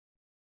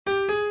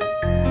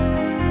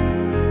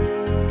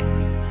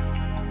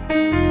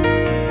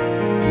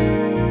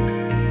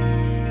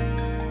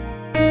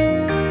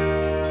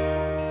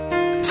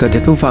สวัสดี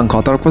ผู้ฟังขอ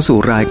ต้อนรับเข้าสู่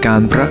รายการ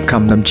พระค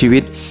ำนำชีวิ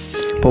ต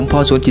ผมพ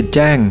รสวนจิตแ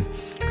จ้ง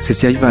ศิ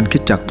ษยาภิบาลคริ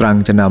สตจักรตรัง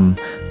จะน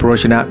ำพระว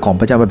จนะของ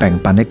พระเจ้ามาแบ่ง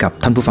ปันให้กับ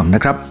ท่านผู้ฟังน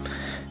ะครับ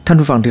ท่าน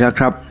ผู้ฟังที่รัก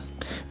ครับ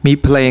มี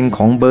เพลงข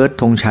องเบิร์ต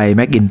ธงชัยแ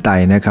ม็กอินไต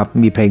ร์นะครับ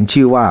มีเพลง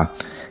ชื่อว่า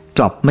ก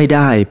ลับไม่ไ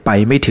ด้ไป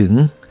ไม่ถึง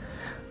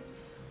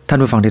ท่าน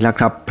ผู้ฟังที่รัก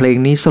ครับเพลง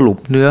นี้สรุป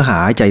เนื้อหา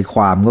ใจค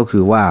วามก็คื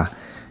อว่า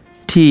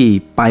ที่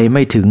ไปไ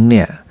ม่ถึงเ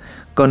นี่ย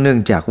ก็เนื่อง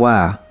จากว่า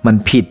มัน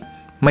ผิด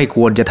ไม่ค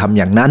วรจะทำ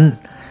อย่างนั้น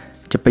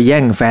จะไปแย่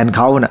งแฟนเ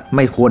ขานะไ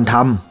ม่ควรท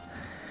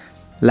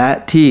ำและ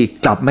ที่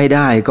กลับไม่ไ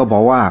ด้ก็บอ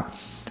กว่า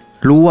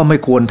รู้ว่าไม่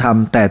ควรท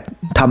ำแต่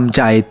ทำใ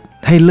จ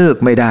ให้เลิก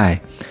ไม่ได้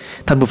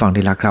ท่านผู้ฟัง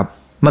ที่รักครับ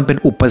มันเป็น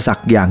อุปสร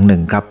รคอย่างหนึ่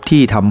งครับ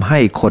ที่ทำให้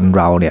คน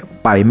เราเนี่ย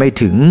ไปไม่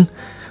ถึง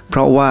เพร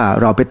าะว่า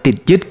เราไปติด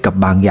ยึดกับ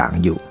บางอย่าง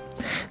อยู่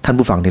ท่าน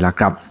ผู้ฟังที่รัก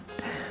ครับ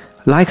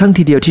หลายครั้ง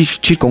ทีเดียวที่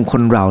ชีวิตของค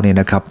นเราเนี่ย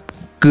นะครับ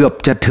เกือบ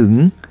จะถึง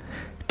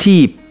ที่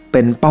เ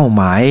ป็นเป้า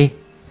หมาย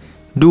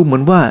ดูเหมื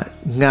อนว่า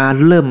งาน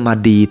เริ่มมา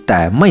ดีแต่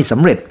ไม่ส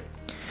ำเร็จ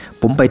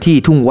ผมไปที่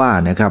ทุ่งว่า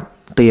นะครับ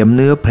เตรียมเ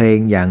นื้อเพลง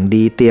อย่าง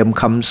ดีเตรียม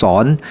คำสอ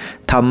น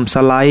ทำส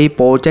ไลด์โ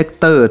ปรเจค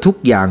เตอร์ทุก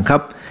อย่างครั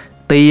บ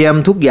เตรียม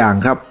ทุกอย่าง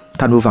ครับ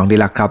ท่านผู้ฟังที่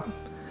รักครับ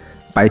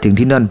ไปถึง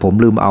ที่นั่นผม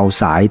ลืมเอา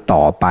สาย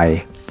ต่อไป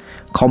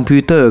คอมพิ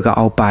วเตอร์ก็เ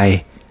อาไป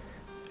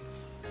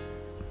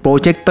โปร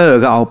เจคเตอร์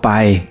ก็เอาไป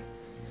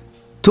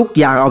ทุก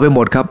อย่างเอาไปหม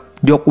ดครับ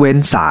ยกเว้น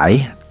สาย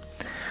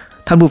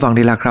ท่านผู้ฟัง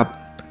ที่รักครับ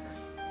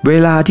เว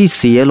ลาที่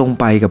เสียลง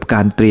ไปกับก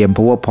ารเตรียม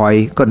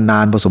PowerPoint ก็นา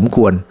นพอสมค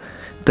วร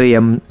เตรีย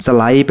มสไ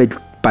ลด์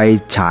ไป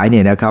ฉายเ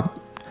นี่ยนะครับ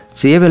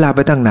เสียเวลาไป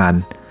ตั้งนาน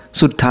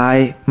สุดท้าย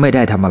ไม่ไ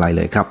ด้ทำอะไรเ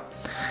ลยครับ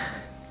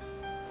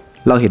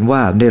เราเห็นว่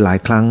าในหลาย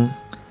ครั้ง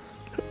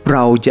เร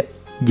าจะ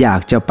อยา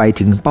กจะไป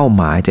ถึงเป้าห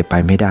มายแต่ไป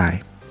ไม่ได้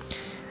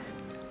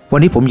วัน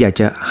นี้ผมอยาก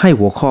จะให้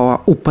หัวข้อว่า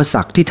อุปส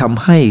รรคที่ท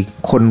ำให้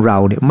คนเรา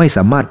เนี่ยไม่ส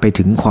ามารถไป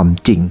ถึงความ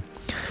จริง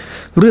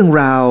เรื่อง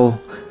ราว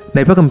ใน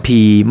พระคัม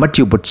ภีร์มัท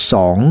ธิวบท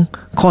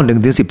2ข้อ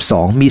1ถึง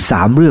12มี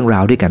3เรื่องรา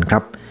วด้วยกันครั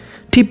บ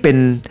ที่เป็น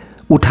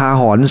อุทา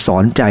หรณ์สอ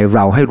นใจเร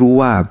าให้รู้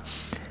ว่า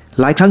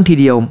หลายครั้งที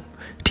เดียว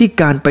ที่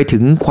การไปถึ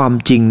งความ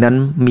จริงนั้น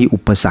มีอุ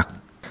ปสรรค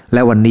แล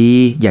ะวันนี้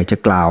อยากจะ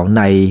กล่าวใ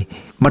น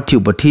มัทธิว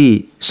บทที่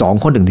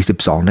2ข้อ1ถึง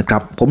12นะครั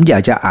บผมอยา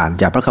กจะอ่าน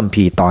จากพระคัม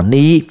ภีร์ตอน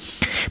นี้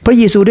พระ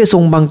เยซูได้ทร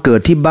งบังเกิ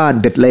ดที่บ้าน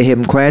เบธเลเฮ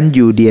มแคว้น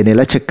ยูเดียใน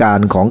รัชกาล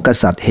ของก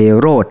ษัตริย์เฮ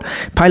โรด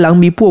ภายหลัง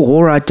มีพวกโห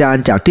ราจาร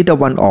ย์จากทิศตะ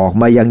วันออก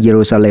มายังเย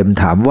รูซาเล็ม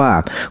ถามว่า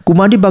กุ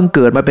มารที่บังเ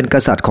กิดมาเป็นก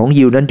ษัตริย์ของ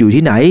ยิวนั้นอยู่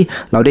ที่ไหน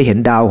เราได้เห็น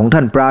ดาวของท่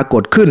านปราก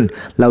ฏขึ้น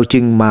เราจึ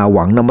งมาห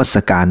วังนมัส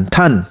การ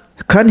ท่าน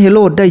ครั้นเฮโร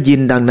ดได้ยิ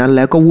นดังนั้นแ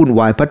ล้วก็วุ่น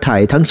วายพระทั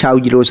ยทั้งชาว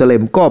เยรูซาเล็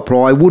มก็พล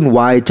อยวุ่นว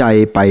ายใจ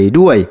ไป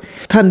ด้วย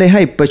ท่านได้ใ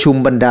ห้ประชุม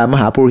บรรดาม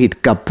หาปุโรหิต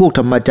กับพวกธ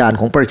รรมจารย์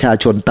ของประชา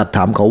ชนตรัสถ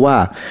ามเขาว่า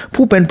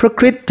ผู้เป็นพระ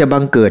คริสต์จะบั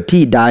งเกิด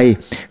ที่ใด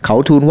เขา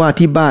ทูลว่า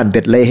ที่บ้านเบ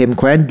ธเลเฮมแ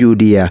คว้นยู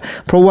เดีย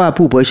เพราะว่า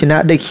ผู้เผยชนะ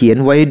ได้เขียน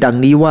ไว้ดัง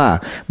นี้ว่า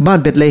บ้าน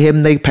เบธเลเฮม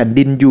ในแผ่น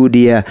ดินยูเ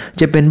ดีย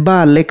จะเป็นบ้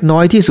านเล็กน้อ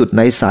ยที่สุดใ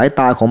นสาย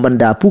ตาของบรร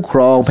ดาผู้คร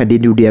องแผ่นดิ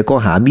นยูเดียก็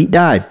หามิไ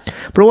ด้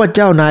เพราะว่าเ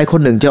จ้านายค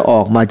นหนึ่งจะอ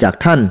อกมาจาก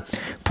ท่าน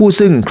ผู้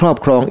ซึ่งครอบ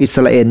ครองอิส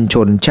ราเอลช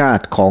นชา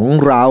ติของ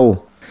เรา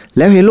แ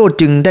ล้วเฮโรด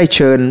จึงได้เ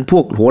ชิญพว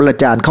กโหรา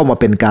จารย์เข้ามา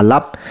เป็นการลั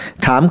บ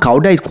ถามเขา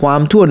ได้ควา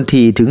มท่วน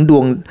ทีถึง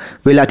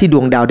เวลาที่ด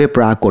วงดาวได้ป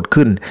รากฏ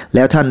ขึ้นแ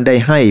ล้วท่านได้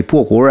ให้พว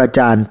กโหราจ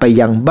ารย์ไป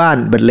ยังบ้าน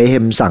เบธเลเฮ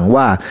มสั่ง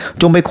ว่า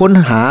จงไปค้น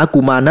หา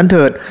กุมารนั้นเ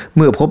ถิดเ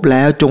มื่อพบแ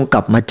ล้วจงก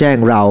ลับมาแจ้ง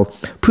เรา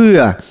เพื่อ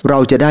เรา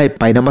จะได้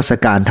ไปนมัส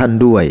การท่าน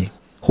ด้วย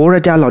โหร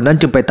าจารย์เหล่านั้น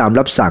จึงไปตาม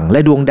รับสั่งและ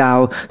ดวงดาว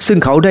ซึ่ง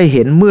เขาได้เ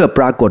ห็นเมื่อป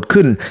รากฏ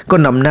ขึ้นก็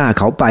นำหน้าเ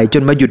ขาไปจ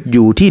นมาหยุดอ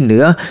ยู่ที่เหนื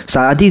อส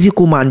ถานที่ที่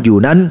กุมารอยู่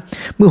นั้น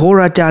เมื่อโห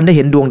ราจารย์ได้เ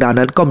ห็นดวงดาว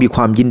นั้นก็มีค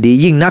วามยินดี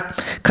ยิ่งนัก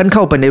ขั้นเ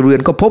ข้าไปในเรือน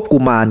ก็พบกุ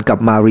มารกับ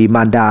มารีม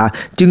ารดา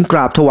จึงกร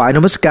าบถวายน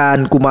มัสการ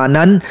กุมาร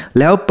นั้น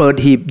แล้วเปิด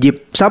หีบหยิบ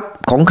ทรัพย์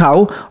ของเขา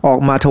ออก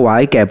มาถวา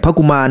ยแก่พระ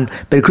กุมาร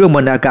เป็นเครื่องบ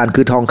รรณาการ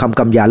คือทองคำ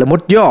กำยานและม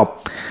ดยอบ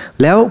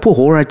แล้วผู้โห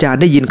ราจารย์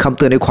ได้ยินคำเ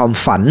ตือนในความ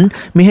ฝัน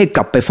ไม่ให้ก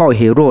ลับไปเฝ้าเ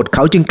ฮโรดเข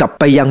าจึงกลับ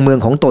ไปยังเมือง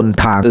ของตน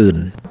ทางอื่น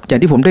อย่าง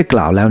ที่ผมได้ก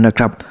ล่าวแล้วนะค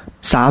รับ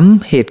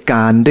3เหตุก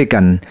ารณ์ด้วยกั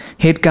น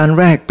เหตุการณ์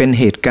แรกเป็น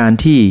เหตุการณ์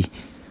ที่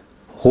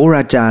โหร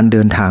าจารย์เ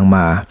ดินทางม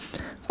า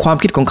ความ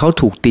คิดของเขา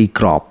ถูกตีก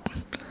รอบ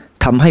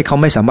ทำให้เขา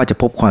ไม่สามารถจะ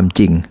พบความ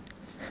จริง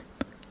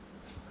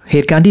เห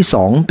ตุการณ์ที่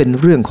2เป็น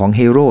เรื่องของเ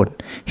ฮโรด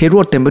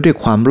เต็มไปด้วย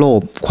ความโ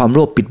ล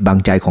ภปิดบัง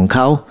ใจของเข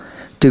า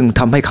จึงท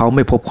ำให้เขาไ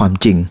ม่พบความ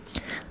จริง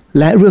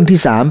และเรื่องที่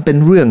3เป็น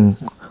เรื่อง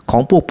ขอ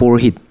งพวกปุโร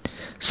หิต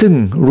ซึ่ง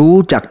รู้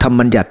จักธรรม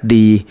บัญญัติ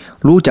ดี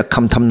รู้จักค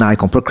ำทำนาย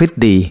ของพระคริสต์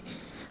ดี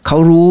เขา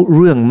รู้เ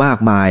รื่องมาก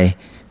มาย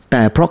แ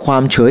ต่เพราะควา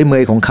มเฉยเม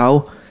ยของเขา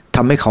ท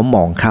ำให้เขาม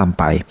องข้าม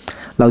ไป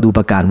เราดูป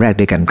ระการแรก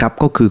ด้วยกันครับ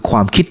ก็คือคว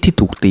ามคิดที่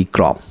ถูกตีก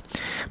รอบ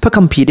พระ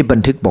คัมภีร์ได้บัน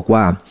ทึกบอก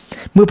ว่า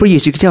เมื่อพระเย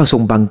ซูคริสต์เจ้าทร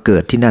งบังเกิ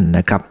ดที่นั่นน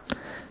ะครับ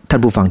ท่าน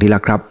ผู้ฟังที่รั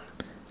กครับ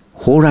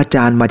โหราจ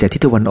ารย์มาจากทิ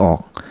ศตะวันออก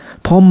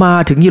พอมา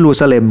ถึงเยรู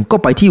ซาเล็มก็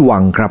ไปที่วั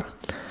งครับ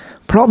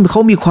เพราะเข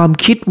ามีความ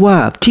คิดว่า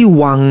ที่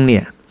วังเนี่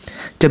ย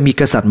จะมี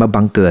กษัตริย์มา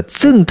บังเกิด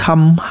ซึ่งท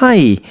ำให้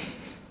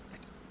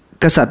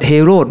กษัตริย์เฮ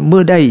โรดเมื่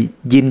อได้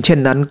ยินเช่น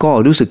นั้นก็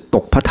รู้สึกต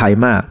กพระทัย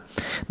มาก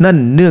นั่น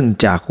เนื่อง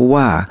จาก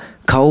ว่า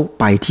เขา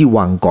ไปที่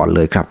วังก่อนเล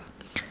ยครับ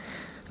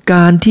ก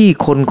ารที่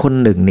คนคน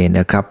หนึ่งเนี่ย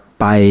นะครับไป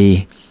ไป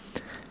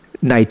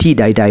ในที่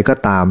ใดๆก็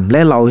ตามแล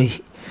ะเรา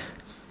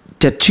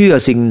จะเชื่อ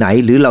สิ่งไหน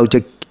หรือเราจะ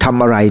ท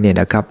ำอะไรเนี่ย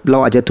นะครับเรา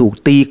อาจจะถูก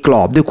ตีกร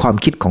อบด้วยความ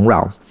คิดของเร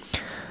า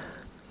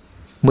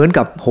เหมือน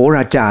กับโหร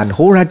าจารย์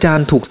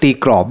ถูกตี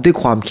กรอบด้วย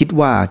ความคิด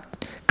ว่า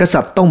กษั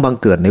ตริย์ต้องบัง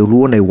เกิดใน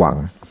รั้วในวัง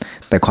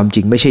แต่ความจ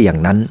ริงไม่ใช่อย่าง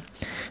นั้น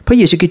พระ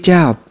เยซูคริสต์เจ้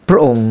าพระ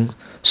องค์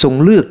ทรง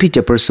เลือกที่จ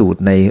ะประสูติ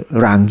ใน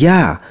รางหญ้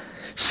า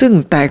ซึ่ง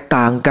แตก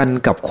ต่างกัน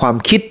กับความ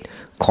คิด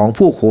ของพ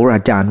วกโหรา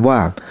จารย์ว่า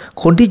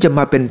คนที่จะม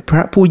าเป็นพร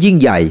ะผู้ยิ่ง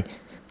ใหญ่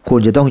คว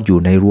รจะต้องอยู่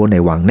ในรั้วใน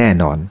วังแน่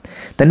นอน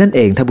แต่นั่นเอ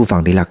งท่านผู้ฟั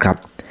งดีละครับ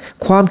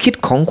ความคิด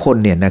ของคน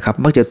เนี่ยนะครับ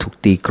มักจะถูก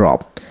ตีกรอบ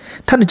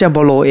ท่านอาจารย์เป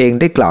าโลเอง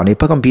ได้กล่าวใน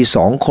พระคัมภีร์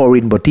2โคริ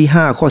นธ์บทที่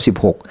5ข้อ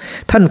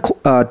16ท่าน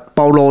เป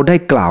าโลได้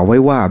กล่าวไว้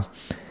ว่า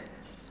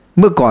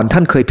เมื่อก่อนท่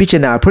านเคยพิจาร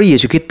ณาพระเย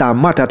ซูคริสต์ตาม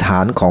มาตรฐา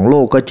นของโล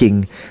กก็จริง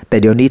แต่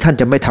เดี๋ยวนี้ท่าน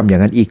จะไม่ทำอย่า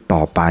งนั้นอีกต่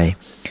อไป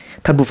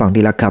ท่านผู้ฟัง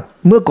ดีละครับ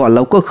เมื่อก่อนเร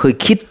าก็เคย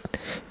คิด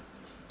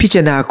พิจา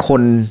รณาค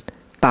น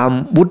ตาม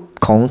วุฒิ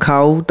ของเข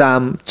าตาม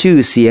ชื่อ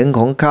เสียงข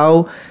องเขา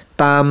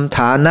ตามฐ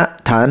านะ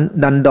ฐาน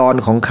ดันดร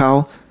ของเขา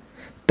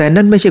แต่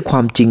นั่นไม่ใช่คว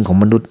ามจริงของ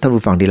มนุษย์ท่าน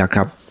ผู้ฟังดีละค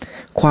รับ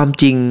ความ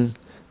จริง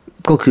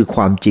ก็คือค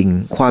วามจ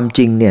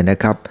ริงเนี่ยนะ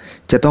ครับ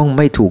จะต้องไ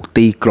ม่ถูก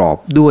ตีกรอบ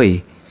ด้วย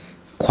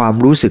ความ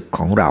รู้สึกข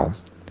องเรา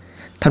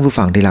ท่านผู้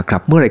ฟังดีละครั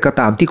บเมื่อไหร่ก็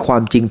ตามที่ควา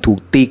มจริงถูก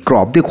ตีกร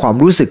อบด้วยความ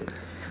รู้สึก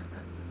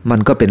มัน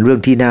ก็เป็นเรื่อง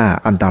ที่น่า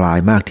อันตราย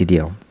มากทีเดี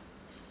ยว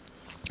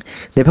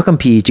ในพระคัม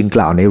ภีร์จึงก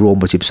ล่าวในโรม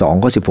บท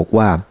12ข้อ16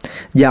ว่า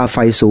อย่าใ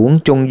ฝ่สูง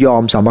จงยอ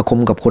มสมาคม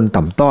กับคน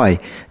ต่ำต้อย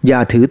อย่า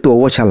ถือตัว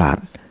ว่าฉลาด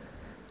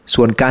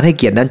ส่วนการให้เ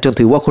กียรตินั้นจง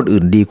ถือว่าคน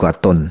อื่นดีกว่า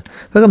ตน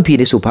พระคัมภีร์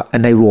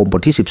ในโรมบ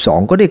ทที่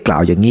12ก็ได้กล่า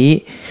วอย่างนี้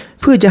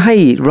เพื่อจะให้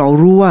เรา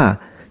รู้ว่า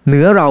เห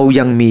นือเรา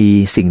ยังมี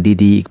สิ่ง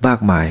ดีๆอีกมาก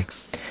มาย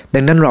ดั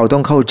งนั้นเราต้อ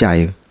งเข้าใจ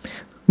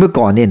เมื่อ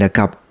ก่อนเนี่ยนะค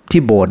รับ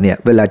ที่โบสถ์เนี่ย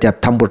เวลาจะ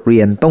ทำบทเรี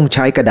ยนต้องใ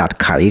ช้กระดาษ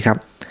ไขครับ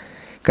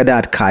กระดา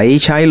ษไข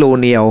ใช้โล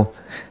เนียล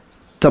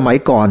สมัย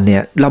ก่อนเนี่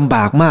ยลำบ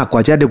ากมากกว่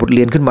าจะได้บทเ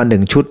รียนขึ้นมา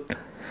1ชุด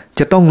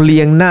จะต้องเรี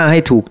ยงหน้าให้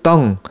ถูกต้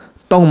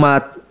องมา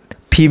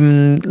พิมพ์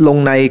ลง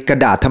ในกระ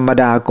ดาษธรรม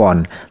ดาก่อน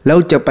แล้ว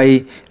จะไป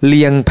เ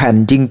รียงแผ่น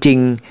จริง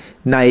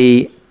ๆใน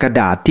กระ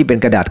ดาษที่เป็น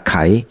กระดาษไข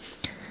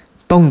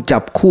ต้องจั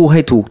บคู่ใ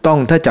ห้ถูกต้อง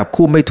ถ้าจับ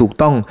คู่ไม่ถูก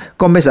ต้อง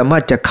ก็ไม่สามาร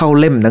ถจะเข้า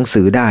เล่มหนัง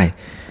สือได้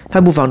ท่า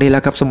นผู้ฟังดีแล้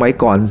วครับสมัย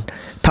ก่อน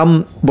ท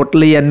ำบท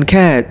เรียนแ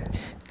ค่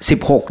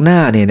16หน้า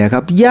เนี่ยนะค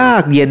รับยา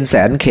กเย็นแส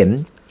นเข็ญ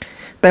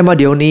แต่มา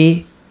เดี๋ยวนี้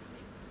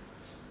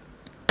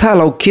ถ้า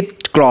เราคิด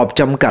กรอบ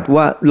จำกัด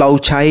ว่าเรา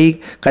ใช้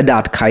กระดา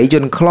ษไขจ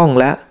นคล่อง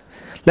แล้ว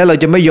และเรา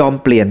จะไม่ยอม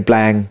เปลี่ยนแปล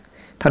ง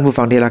ท่านผู้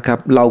ฟังดีแล้วครับ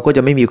เราก็จ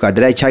ะไม่มีโอกาสจ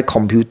ะได้ใช้ค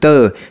อมพิวเตอ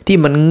ร์ที่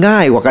มันง่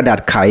ายกว่ากระดาษ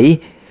ไข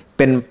เ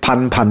ป็น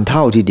พันเท่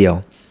าทีเดียว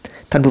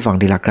ท่านผู้ฟัง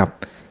ดีแล้วครับ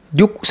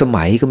ยุคส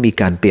มัยก็มี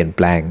การเปลี่ยนแป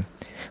ลง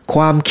ค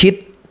วามคิด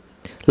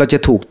เราจะ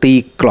ถูกตี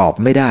กรอบ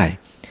ไม่ได้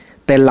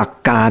แต่หลัก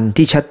การ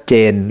ที่ชัดเจ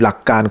นหลัก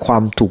การควา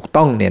มถูก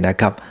ต้องเนี่ยนะ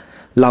ครับ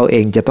เราเอ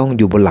งจะต้องอ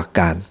ยู่บนหลัก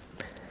การ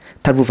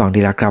ท่านผู้ฟังดี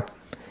แล้วครับ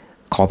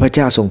ขอพระเ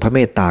จ้าทรงพระเม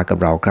ตตากับ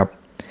เราครับ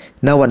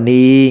ณวัน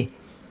นี้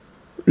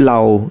เรา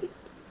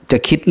จะ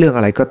คิดเรื่องอ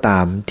ะไรก็ตา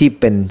มที่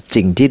เป็น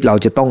สิ่งที่เรา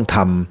จะต้องท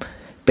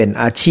ำเป็น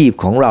อาชีพ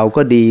ของเรา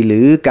ก็ดีหรื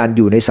อการอ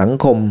ยู่ในสัง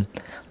คม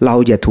เรา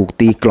อย่าถูก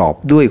ตีกรอบ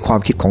ด้วยความ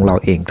คิดของเรา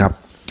เองครับ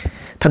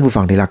ท่านผู้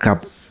ฟังที่รักครับ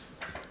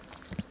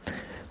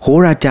โห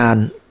ราจาร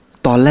ย์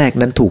ตอนแรก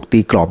นั้นถูกตี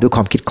กรอบด้วยค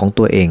วามคิดของ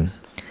ตัวเอง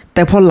แ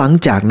ต่พอหลัง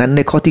จากนั้นใน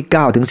ข้อที่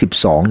9ถึง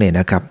12เนี่ย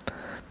นะครับ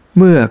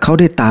เมื่อเขา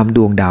ได้ตามด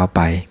วงดาวไ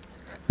ป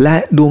และ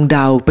ดวงด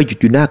าวไปหยุด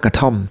อยู่หน้ากระ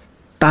ท่อม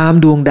ตาม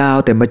ดวงดาว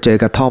แต่มาเจอ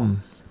กระท่อม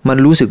มัน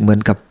รู้สึกเหมือน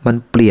กับมัน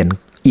เปลี่ยน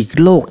อีก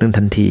โลกนึง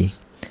ทันที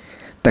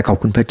แต่ขอบ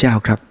คุณพระเจ้า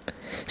ครับ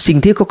สิ่ง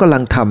ที่เขากำลั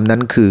งทำนั้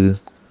นคือ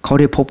เขา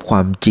ได้พบคว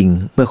ามจริง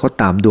เมื่อเขา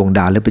ตามดวงด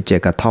าวและไปเจ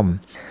อกระท่อม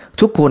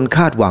ทุกคนค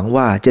าดหวัง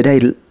ว่าจะได้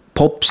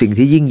พบสิ่ง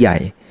ที่ยิ่งใหญ่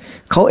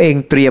เขาเอง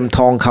เตรียมท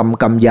องค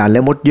ำกำยานแล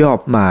ะมดยอบ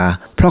มา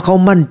เพราะเขา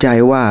มั่นใจ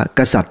ว่าก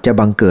ษัตริย์จะ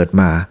บังเกิด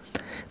มา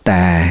แ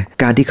ต่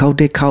การที่เขา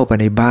ได้เข้าไป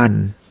ในบ้าน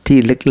ที่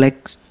เล็ก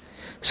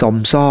ๆซอม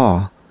ซ่อ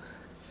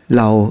เ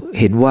รา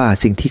เห็นว่า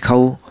สิ่งที่เขา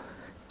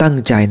ตั้ง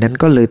ใจนั้น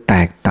ก็เลยแต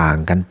กต่าง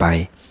กันไป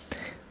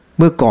เ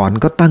มื่อก่อน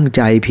ก็ตั้งใ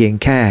จเพียง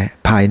แค่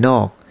ภายนอ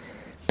ก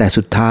แต่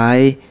สุดท้าย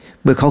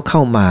เมื่อเขาเข้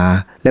ามา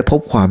และพบ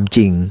ความจ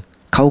ริง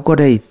เขาก็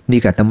ได้มี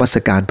การนมัส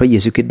การพระเย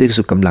ซูคริสต์ด้วย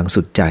สุดกำลัง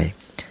สุดใจ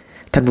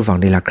ท่านผู้ฟัง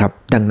ได้ละครับ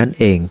ดังนั้น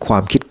เองควา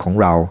มคิดของ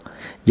เรา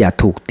อย่า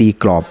ถูกตี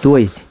กรอบด้ว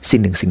ยสิ่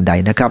งหนึ่งสิ่งใด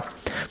นะครับ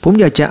ผม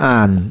อยากจะอ่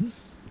าน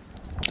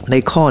ใน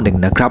ข้อหนึ่ง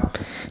นะครับ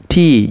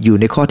ที่อยู่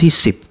ในข้อที่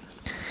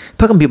10พ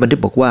ระคัมภีร์บันทึ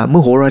กบอกว่าเมื่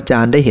อโหราจา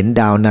รย์ได้เห็น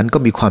ดาวนั้นก็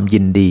มีความยิ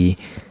นดี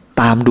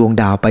ตามดวง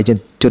ดาวไป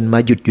จนมา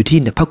หยุดอยู่ที่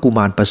พระกุม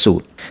ารประสู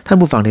ติท่าน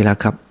ผู้ฟังได้ละ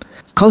ครับ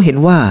เขาเห็น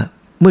ว่า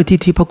เมื่อ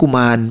ที่พระกุม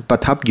ารประ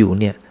ทับอยู่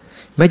เนี่ย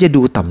แม้จะ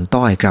ดูต่ำ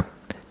ต้อยครับ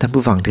ท่าน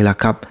ผู้ฟังที่รัก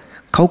ครับ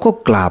เขาก็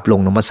กราบลง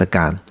นมัสก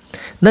าร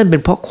นั่นเป็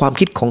นเพราะความ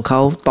คิดของเขา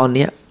ตอน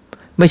นี้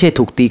ไม่ใช่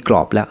ถูกตีกร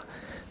อบแล้ว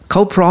เข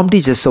าพร้อม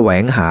ที่จะแสว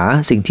งหา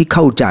สิ่งที่เ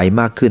ข้าใจ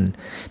มากขึ้น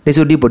ในส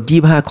ดุดีบท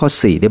25ข้อ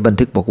4ได้บัน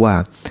ทึกบอกว่า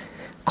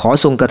ขอ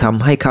ทรงกระท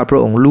ำให้ข้าพระ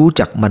องค์รู้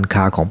จักมันค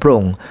าของพระอ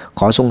งค์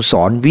ขอทรงส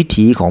อนวิ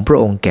ถีของพระ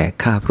องค์แก่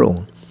ข้าพระอง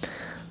ค์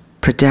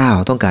พระเจ้า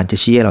ต้องการจะ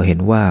ชี้ให้เราเห็น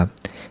ว่า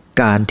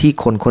การที่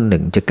คนคนห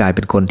นึ่งจะกลายเ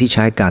ป็นคนที่ใ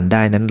ช้การไ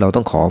ด้นั้นเราต้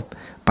องขอ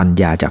ปัญ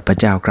ญาจากพระ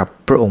เจ้าครับ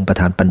พระองค์ประ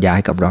ทานปัญญาใ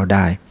ห้กับเราไ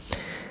ด้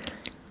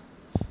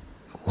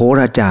โห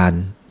ราจาร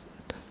ย์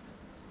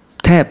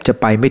แทบจะ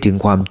ไปไม่ถึง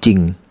ความจริง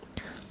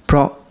เพร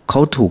าะเข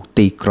าถูก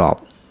ตีกรอบ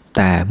แ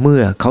ต่เมื่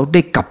อเขาไ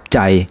ด้กลับใจ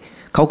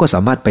เขาก็ส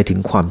ามารถไปถึง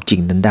ความจริง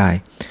นั้นได้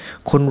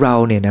คนเรา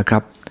เนี่ยนะครั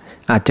บ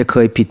อาจจะเค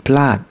ยผิดพล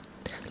าด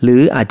หรื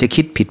ออาจจะ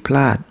คิดผิดพล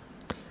าด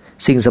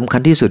สิ่งสำคั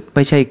ญที่สุดไ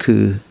ม่ใช่คื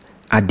อ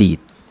อดีต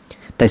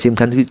แต่สำ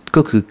คัญ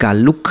ก็คือการ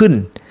ลุกขึ้น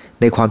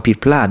ในความผิด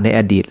พลาดใน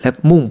อดีตและ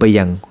มุ่งไป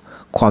ยัง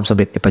ความสำ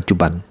เร็จในปัจจุ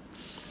บัน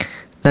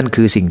นั่น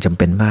คือสิ่งจำเ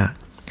ป็นมาก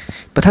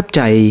ประทับใ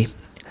จ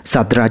ศ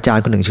าสตราจาร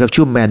ย์คนหนึ่ง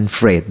ชื่อแมนเฟ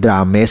รด ดรา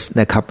เมส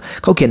นะครับ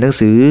เขาเขียนหนัง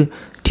สือ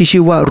ที่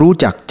ชื่อว่ารู้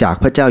จักจาก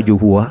พระเจ้าอยู่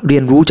หัวเรี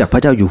ยนรู้จากพร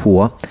ะเจ้าอยู่หัว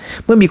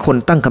เมื่อมีคน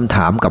ตั้งคำถ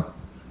ามกับ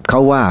เขา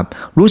ว่า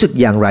รู้สึก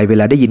อย่างไรเว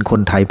ลาได้ยินค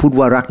นไทยพูด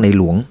ว่ารักใน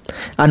หลวง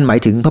อันหมาย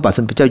ถึงพระบาทส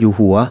มเด็จพระเจ้าอยู่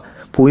หัว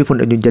ภูมิพล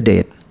อดุลยเด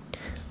ช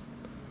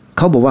เ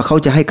ขาบอกว่าเขา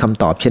จะให้ค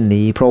ำตอบเช่น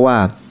นี้เพราะว่า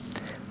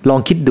ลอง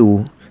คิดดู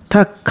ถ้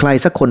าใคร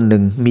สักคนหนึ่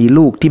งมี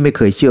ลูกที่ไม่เ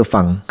คยเชื่อ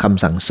ฟังค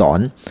ำสั่งสอน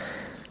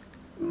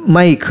ไ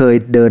ม่เคย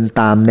เดิน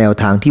ตามแนว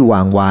ทางที่ว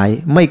างไว้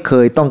ไม่เค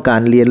ยต้องกา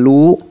รเรียน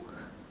รู้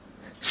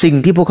สิ่ง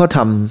ที่พวกเขาท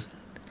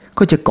ำ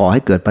ก็จะก่อใ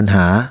ห้เกิดปัญห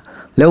า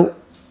แล้ว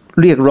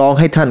เรียกร้อง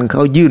ให้ท่านเข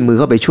ายื่นมือ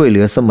เข้าไปช่วยเห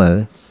ลือเสมอ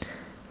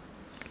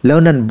แล้ว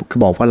นั่น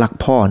บอกว่ารัก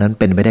พ่อนั้น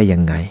เป็นไปได้ยั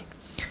งไง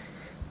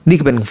นี่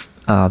ก็เป็น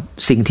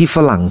สิ่งที่ฝ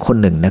รั่งคน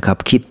หนึ่งนะครับ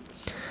คิด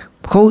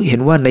เขาเห็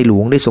นว่าในหล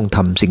วงได้ทรงท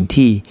ำสิ่ง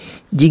ที่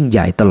ยิ่งให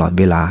ญ่ตลอด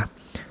เวลา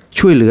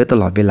ช่วยเหลือต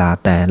ลอดเวลา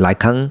แต่หลาย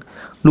ครั้ง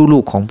ลู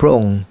กๆของพระอ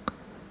งค์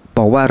บ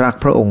อกว่ารัก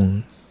พระองค์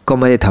ก็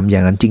ไม่ได้ทำอย่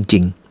างนั้นจริ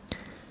ง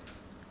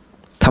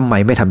ๆทำไม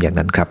ไม่ทำอย่าง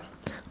นั้นครับ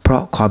เพรา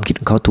ะความคิด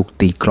ของเขาถูก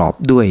ตีกรอบ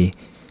ด้วย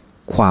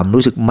ความ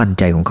รู้สึกมั่น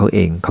ใจของเขาเอ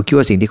งเขาคิด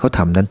ว่าสิ่งที่เขาท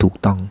ำนั้นถูก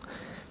ต้อง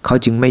เขา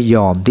จึงไม่ย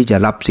อมที่จะ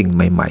รับสิ่งใ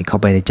หม่ๆเข้า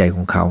ไปในใจข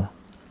องเขา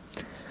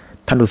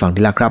ท่านผู้ฟัง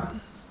ที่รักครับ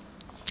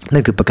นั่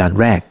นคือประการ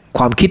แรกค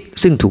วามคิด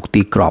ซึ่งถูก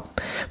ตีกรอบ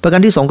ประการ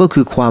ที่สองก็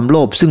คือความโล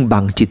ภซึ่งบั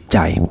งจิตใจ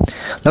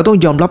เราต้อง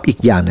ยอมรับอีก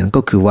อย่างหนึ่ง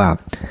ก็คือว่า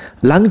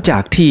หลังจา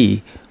กที่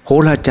โห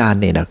ราจาร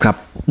ย์เนี่ยนะครับ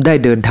ได้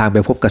เดินทางไป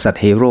พบกษัตริ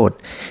ย์เฮโรด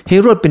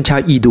เป็นชาว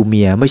อีดูเ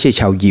มียไม่ใช่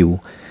ชาวยิว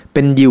เ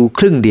ป็นยิวค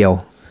รึ่งเดียว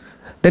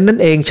ดังนั้น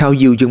เองชาว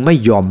ยิวจึงไม่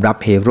ยอมรับ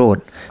เฮโรด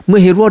เมื่อ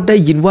เฮโรดได้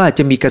ยินว่าจ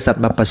ะมีกษัตริ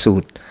ย์มาประสู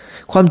ติ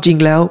ความจริง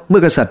แล้วเมื่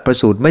อกษัตริย์ประ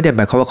สูติไม่ได้หม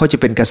ายความว่าเขาจะ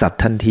เป็นกษัตริย์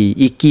ทันที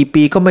อีกกี่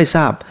ปีก็ไม่ท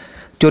ราบ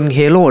จนเฮ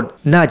โรด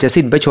น่าจะ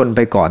สิ้นพระชนม์ไป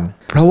ก่อน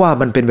เพราะว่า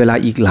มันเป็นเวลา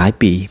อีกหลาย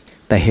ปี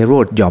แต่เฮโร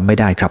ดยอมไม่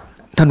ได้ครับ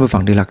ท่านผู้ฟั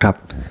งที่รักครับ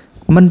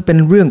มันเป็น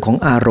เรื่องของ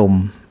อารม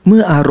ณ์เมื่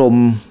ออารม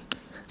ณ์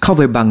เข้าไ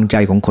ปบังใจ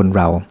ของคนเ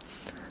รา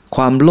ค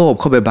วามโลภ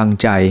เข้าไปบัง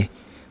ใจ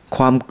ค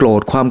วามโกร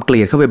ธความเกลี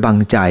ยดเข้าไปบัง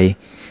ใจ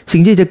สิ่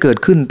งที่จะเกิด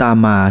ขึ้นตาม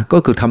มาก็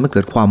คือทำให้เ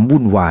กิดความ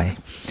วุ่นวาย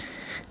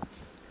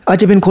อาจ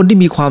จะเป็นคนที่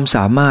มีความส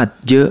ามารถ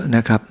เยอะน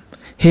ะครับ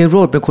เฮโร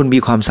ดเป็นคนมี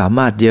ความสาม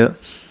ารถเยอะ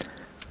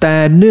แต่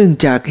เนื่อง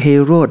จากเฮ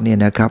โรดเนี่ย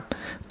นะครับ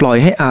ปล่อย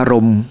ให้อาร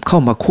มณ์เข้า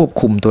มาควบ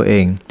คุมตัวเอ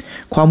ง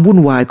ความวุ่น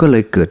วายก็เล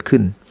ยเกิดขึ้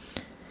น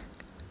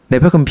ใน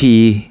พระคัมภี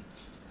ร์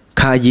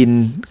คายิน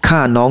ฆ่า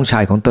น้องชา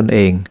ยของตนเอ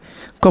ง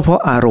ก็เพราะ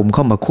อารมณ์เ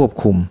ข้ามาควบ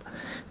คุม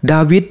ด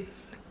าวิด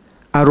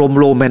อารมณ์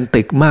โรแมน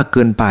ติกมากเ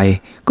กินไป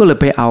ก็เลย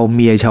ไปเอาเ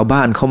มียชาวบ้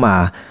านเข้ามา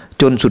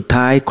จนสุด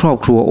ท้ายครอบ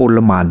ครัวโอล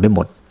หม่านไปหม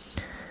ด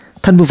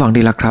ท่านผู้ฟัง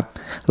ดีละครับ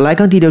หลายค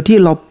รั้งทีเดียวที่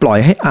เราปล่อย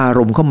ให้อาร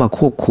มณ์เข้ามาค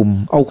วบคุม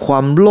เอาควา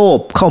มโลภ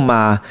เข้าม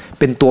า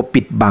เป็นตัว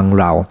ปิดบัง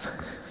เรา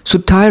สุ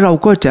ดท้ายเรา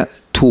ก็จะ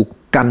ถูก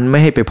กันไม่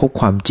ให้ไปพบ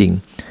ความจริง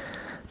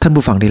ท่าน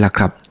ผู้ฟังดีละค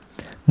รับ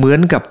เหมือน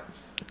กับ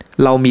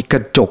เรามีกร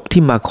ะจก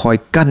ที่มาคอย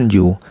กั้นอ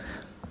ยู่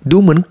ดู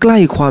เหมือนใกล้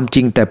ความจ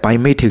ริงแต่ไป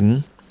ไม่ถึง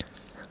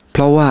เพ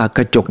ราะว่าก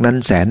ระจกนั้น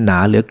แสนหนา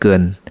เหลือเกิ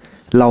น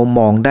เราม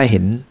องได้เห็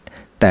น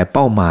แต่เ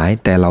ป้าหมาย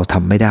แต่เราท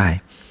ำไม่ได้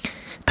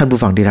ท่านผู้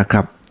ฟังดีนะค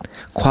รับ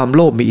ความโ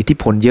ลภมีอิทธิ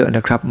พลเยอะน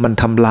ะครับมัน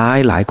ทำร้าย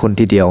หลายคน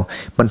ทีเดียว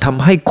มันท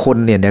ำให้คน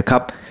เนี่ยนะครั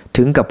บ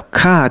ถึงกับ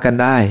ฆ่ากัน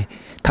ได้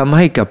ทำใ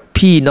ห้กับ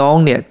พี่น้อง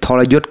เนี่ยท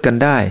รยศกัน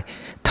ได้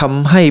ท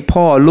ำให้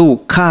พ่อลูก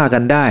ฆ่ากั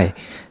นได้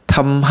ท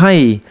ำให้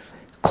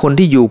คน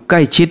ที่อยู่ใก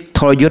ล้ชิดท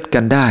รยศกั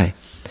นได้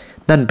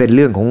นั่นเป็นเ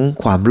รื่องของ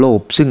ความโล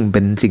ภซึ่งเป็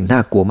นสิ่งน่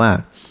ากลัวมาก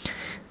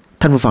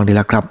ท่านผู้ฟังดี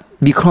ละครับ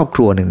มีครอบค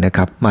รัวหนึ่งนะค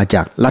รับมาจ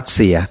ากรัสเ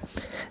ซีย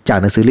จาก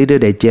หนังสือ Reader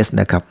Digest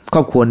นะครับคร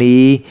อบครัว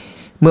นี้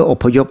เมื่ออ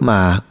พยพม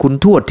าคุณ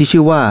ทวดที่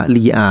ชื่อว่า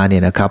ลีอาเนี่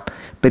ยนะครับ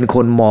เป็นค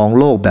นมอง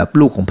โลกแบบ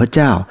ลูกของพระเ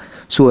จ้า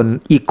ส่วน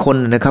อีกคน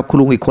นะครับคุณ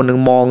ลุงอีกคนหนึ่ง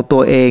มองตั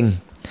วเอง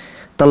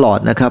ตลอด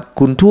นะครับ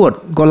คุณทวด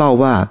ก็เล่า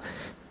ว่า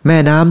แม่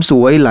น้ำส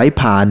วยไหล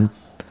ผ่าน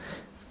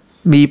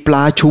มีปล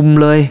าชุม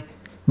เลย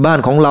บ้าน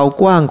ของเรา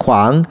กว้างขว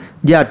าง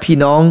ญาติพี่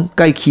น้องใ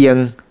กล้เคียง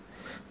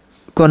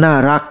ก็น่า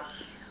รัก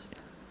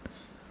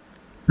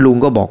ลุง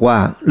ก็บอกว่า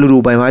ฤดู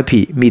ใบไม้ผลิ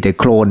มีแต่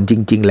โคลนจ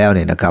ริงๆแล้วเ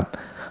นี่ยนะครับ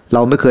เร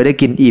าไม่เคยได้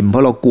กินอิ่มเพรา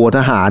ะเรากลัวท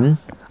หาร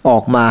ออ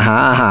กมาหา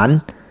อาหาร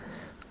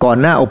ก่อน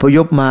หน้าอพย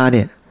พมาเ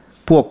นี่ย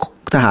พวก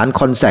ทหาร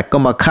คอนแซคก็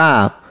มาฆ่า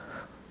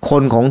ค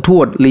นของท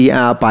วดลีอ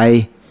าไป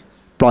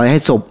ปล่อยให้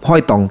ศพห้อ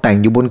ยต่องแต่ง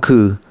อยู่บนคื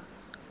อ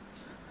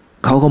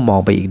เขาก็มอง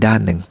ไปอีกด้าน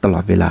หนึ่งตลอ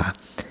ดเวลา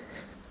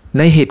ใ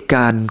นเหตุก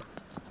ารณ์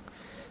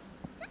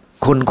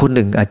คนคนห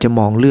นึ่งอาจจะม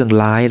องเรื่อง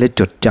ร้ายและ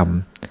จดจ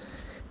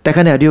ำแต่ข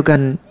ณะเดียวกัน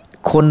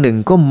คนหนึ่ง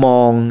ก็ม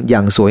องอย่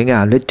างสวยงา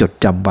มและจด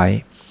จำไว้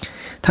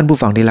ท่านผู้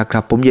ฟังที่รักค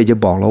รับผมอยากจะ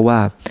บอกแล้วว่า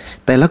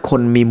แต่ละคน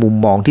มีมุม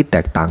มองที่แต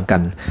กต่างกั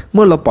นเ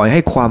มื่อเราปล่อยใ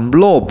ห้ความ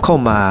โลภเข้า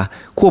มา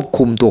ควบ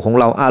คุมตัวของ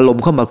เราอารม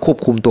ณ์เข้ามาควบ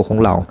คุมตัวของ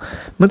เรา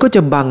มันก็จ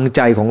ะบังใ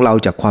จของเรา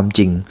จากความจ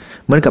ริง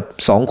เหมือนกับ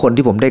2 คน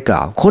ที่ผมได้กล่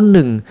าวคนห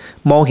นึ่ง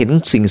มองเห็น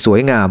สิ่งสว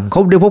ยงามเข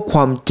าได้พบคว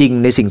ามจริง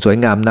ในสิ่งสวย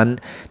งามนั้น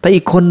แต่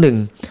อีกคนหนึ่ง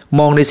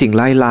มองในสิ่ง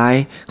ร้าย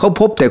ๆเขา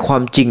พบแต่ควา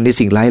มจริงใน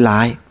สิ่งร้า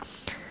ย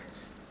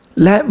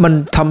ๆและมัน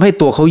ทำให้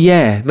ตัวเขาแ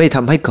ย่ไม่ท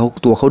ำให้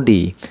ตัวเขา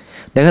ดี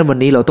ดังนั้นวัน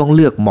นี้เราต้องเ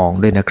ลือกมอง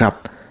ด้วยนะครับ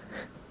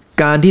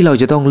การที่เรา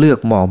จะต้องเลือก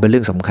มองเป็นเรื่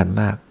องสำคัญ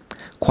มาก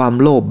ความ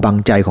โลภบัง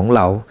ใจของเ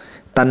รา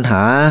ตัณห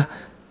า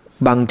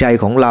บังใจ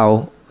ของเรา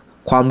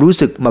ความรู้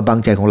สึกมาบัง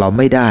ใจของเรา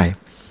ไม่ได้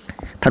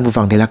ท่านผู้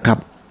ฟังที่รักครับ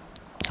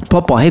พอ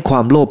ปล่อยให้คว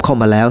ามโลภเข้า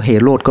มาแล้วเฮ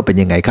โรดก็เป็น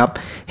ยังไงครับ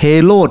เฮ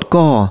โรด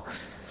ก็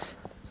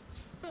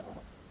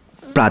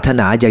ปรารถ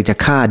นาอยากจะ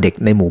ฆ่าเด็ก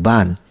ในหมู่บ้า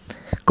น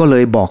ก็เล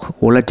ยบอกโ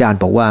หราจารย์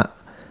บอกว่า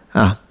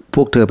พ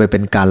วกเธอไปเป็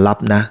นการลับ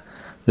นะ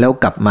แล้ว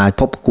กลับมา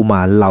พบกุม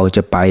ารเราจ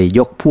ะไปย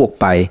กพวก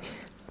ไป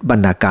บร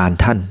รณาการ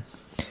ท่าน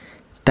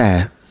แต่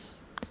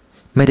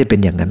ไม่ได้เป็น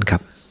อย่างนั้นครั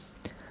บ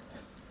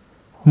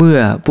เมื่อ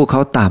พวกเข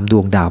าตามด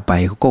วงดาวไป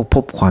เขาก็พ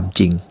บความ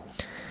จริง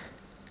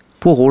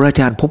พวกโหรา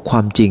จารย์พบคว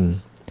ามจริง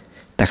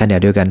แต่ขณะ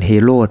เดียวกันเฮ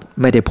โรด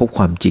ไม่ได้พบค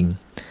วามจริง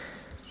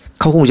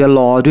เขาคงจะร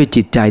อด้วย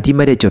จิตใจที่ไ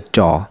ม่ได้จด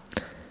จ่อ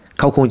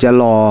เขาคงจะ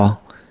รอ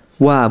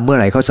ว่าเมื่อ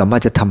ไหร่เขาสามาร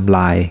ถจะทำล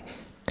าย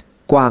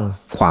กว้าง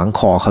ขวาง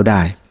คอเขาไ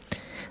ด้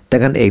แต่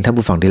กันเองท่าน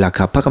ผู้ฟังที่รัก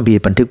ครับพระคัมภี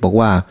ร์บันทึกบอก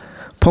ว่า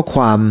เพราะค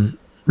วาม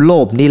โล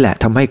ภนี่แหละ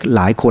ทำให้ห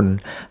ลายคน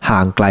ห่า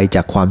งไกลจ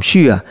ากความเ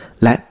ชื่อ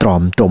และตรอ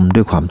มตรมด้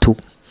วยความทุก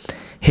ข์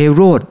เฮโ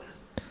รด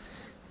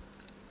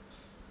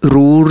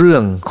รู้เรื่อ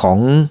งของ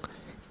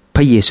พ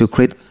ระเยซูค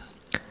ริสต์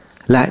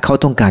และเขา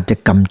ต้องการจะ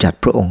กำจัด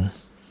พระองค์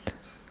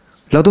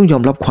เราต้องยอ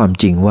มรับความ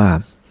จริงว่า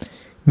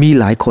มี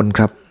หลายคนค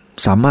รับ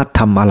สามารถ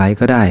ทำอะไร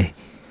ก็ได้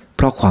เ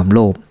พราะความโล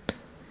ภ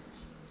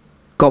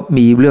ก็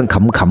มีเรื่องข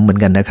ำๆเหมือน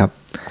กันนะครับ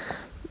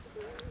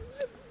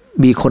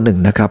มีคนหนึ่ง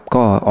นะครับ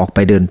ก็ออกไป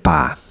เดินป่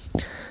า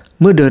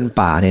เมื่อเดิน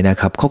ป่าเนี่ยนะ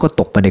ครับเขาก็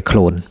ตกมาในโคล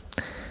น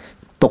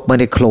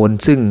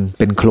ซึ่งเ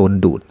ป็นโคลน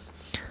ดูด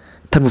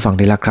ท่านผู้ฟังไ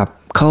ด้ละครับ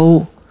เขา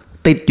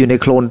ติดอยู่ใน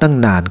โคลนตั้ง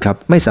นานครับ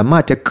ไม่สามา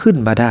รถจะขึ้น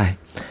มาได้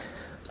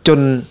จน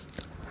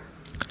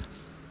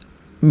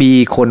มี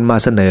คนมา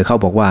เสนอเขา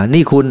บอกว่า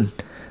นี่คุณ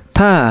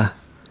ถ้า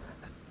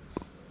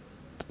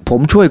ผม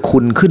ช่วยคุ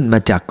ณขึ้นมา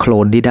จากโคล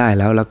นที่ได้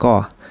แล้วก็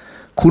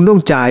คุณต้อ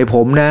งจ่ายผ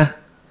มนะ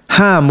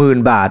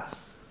 50,000 บาท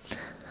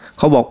เ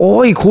ขาบอกโ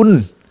อ้ยคุณ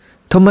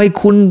ทำไม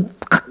คุณ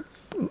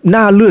ห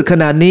น้าเลือดข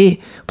นาดนี้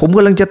ผมก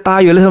ำลังจะตาย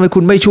อยู่แล้วทำไม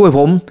คุณไม่ช่วยผ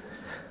ม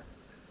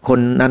คน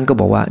นั้นก็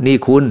บอกว่านี่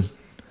คุณ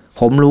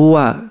ผมรู้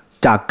ว่า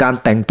จากการ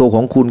แต่งตัวข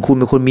องคุณ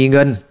เป็นคนมีเ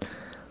งิน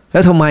แล้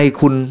วทำไม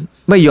คุณ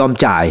ไม่ยอม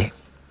จ่าย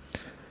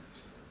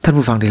ท่าน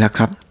ผู้ฟังที่รัก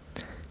ครับ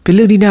เป็นเ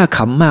รื่องที่น่าข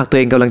ำมากตัวเ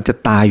องกำลังจะ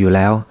ตายอยู่แ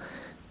ล้ว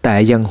แต่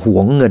ยังหว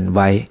งเงินไ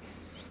ว้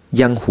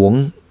ยังหวง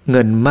เ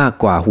งินมาก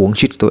กว่าหวง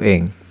ชีวิตตัวเอง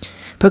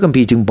พระคัม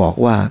ภีร์จึงบอก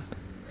ว่า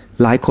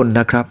หลายคน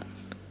นะครับ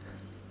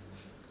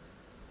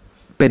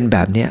เป็นแบ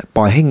บนี้ป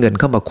ล่อยให้เงิน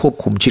เข้ามาควบ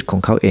คุมชีวิตขอ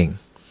งเขาเอง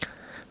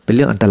เป็นเ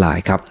รื่องอันตราย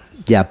ครับ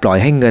อย่าปล่อย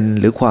ให้เงิน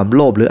หรือความโ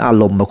ลภหรืออา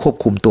รมณ์มาควบ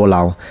คุมตัวเร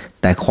า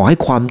แต่ขอให้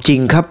ความจริง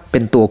ครับเป็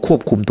นตัวคว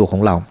บคุมตัวขอ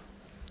งเรา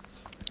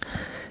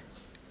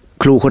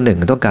ครูคนหนึ่ง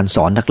ต้องการส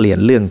อนนักเรียน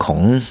เรื่องขอ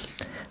ง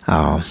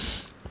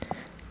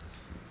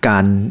กา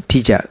ร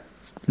ที่จะ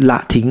ละ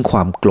ทิ้งคว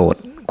ามโกรธ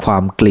ควา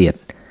มเกลียด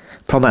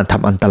เพราะมันท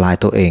ำอันตราย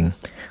ตัวเอง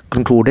คุ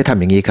ณครูได้ทำ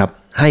อย่างนี้ครับ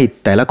ให้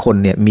แต่ละคน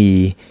เนี่ยมี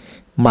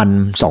มัน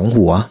2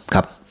 หัวค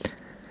รับ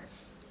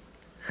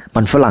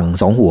มันฝรั่ง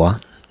2 หัว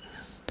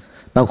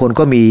บางคน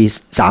ก็มี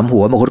3 หั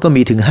วบางคนก็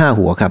มีถึง5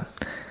 หัวครับ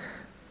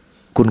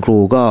คุณครู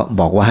ก็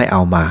บอกว่าให้เอ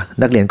ามา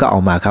นักเรียนก็เอา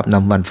มาครับน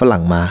ำมันฝรั่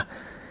งมา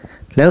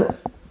แล้ว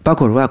ปรา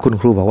กฏว่าคุณ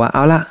ครูบอกว่าเอ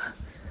าละ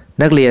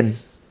นักเรียน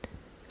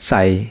ใ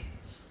ส่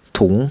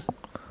ถุง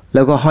แ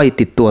ล้วก็ห้อย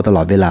ติดตัวตล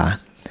อดเวลา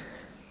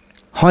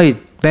ห้อย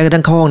แม้กระ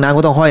ทั่งเข้าห้องน้ำ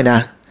ก็ต้องห้อยนะ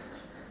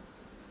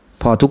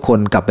พอทุกคน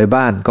กลับไป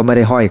บ้านก็ไม่ไ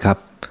ด้ห้อยครับ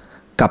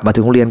กลับมาถึ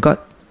งโรงเรียนก็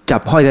จั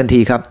บห้อยทันที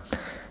ครับ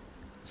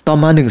ต่อ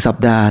มา1 สัป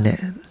ดาห์เนี่ย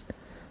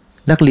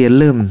นักเรียน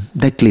เริ่ม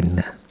ได้กลิ่น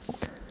นะ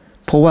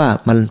เพราะว่า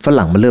มันฝ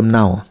รั่งมันเริ่มเ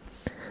น่า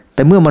แ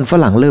ต่เมื่อมันฝ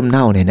รั่งเริ่มเ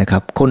น่าเนี่ยนะครั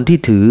บคนที่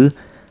ถือ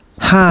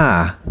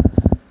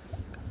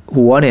5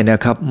 หัวเนี่ยน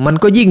ะครับมัน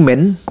ก็ยิ่งเหม็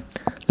น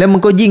แล้วมัน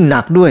ก็ยิ่งห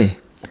นักด้วย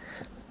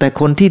แต่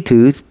คนที่ถื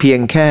อเพียง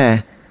แค่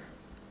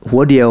หั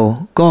วเดียว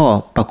ก็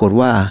ปรากฏ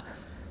ว่า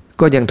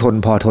ก็ยัง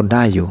พอทนไ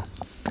ด้อยู่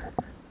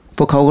พ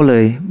วกเขาก็เล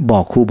ยบอ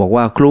กครูบอก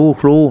ว่าค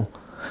รู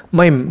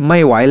ไม่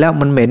ไหวแล้ว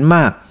มันเหม็นม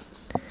าก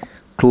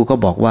ครูก็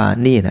บอกว่า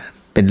นี่นะ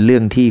เป็นเรื่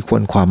องที่คว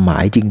รความหมา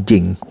ยจริ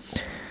ง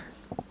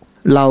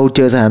ๆเราเจ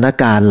อสถาน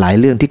การณ์หลาย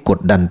เรื่องที่กด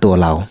ดันตัว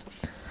เรา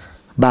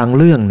บาง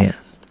เรื่องเนี่ย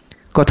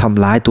ก็ท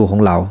ำร้ายตัวขอ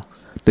งเรา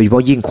โดยเฉพา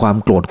ะยิ่งความ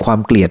โกรธความ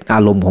เกลียดอา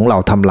รมณ์ของเรา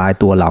ทำร้าย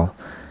ตัวเรา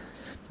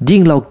ยิ่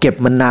งเราเก็บ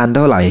มันนานเ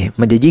ท่าไหร่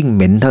มันจะยิ่งเห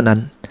ม็นเท่านั้น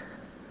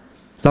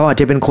เราอาจ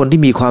จะเป็นคน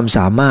ที่มีความส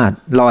ามารถ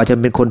เราอาจจะ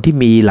เป็นคนที่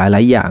มีหล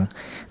ายๆอย่าง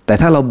แต่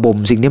ถ้าเราบ่ม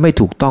สิ่งที่ไม่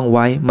ถูกต้องไ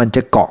ว้มันจ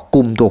ะเกาะ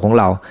กุมตัวของ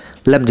เรา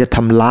และมันจะท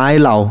ำร้าย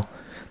เรา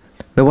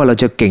ไม่ว่าเรา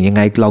จะเก่งยังไ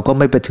งเราก็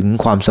ไม่ไปถึง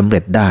ความสำเร็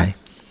จได้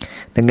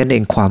ดังนั้นเอ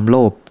งความโล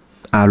ภ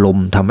อารม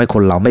ณ์ทำให้ค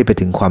นเราไม่ไป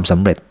ถึงความส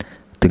ำเร็จ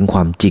ถึงคว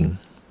ามจริง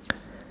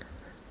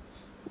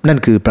นั่น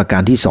คือประกา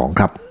รที่สอง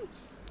ครับ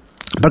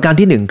ประการ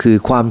ที่หนึ่งคือ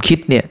ความคิด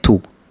เนี่ยถู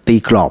กตี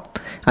กรอบ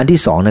อันที่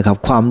สองนะครับ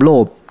ความโล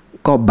ภ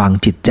ก็บัง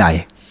จิตใจ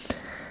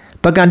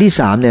ประการที่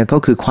3เนี่ยก็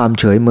คือความ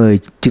เฉยเมย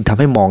จึงทำ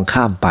ให้มอง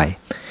ข้ามไป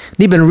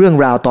นี่เป็นเรื่อง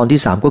ราวตอนที่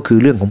3ก็คือ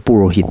เรื่องของปุ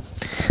โรหิต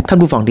ท่าน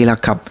ผู้ฟังที่รัก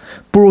ครับ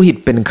ปุโรหิต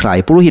เป็นใคร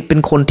ปุโรหิตเป็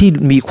นคนที่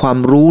มีความ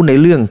รู้ใน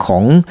เรื่องขอ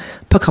ง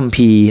พระคัม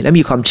ภีร์และ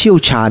มีความเชี่ยว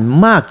ชาญ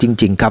มากจ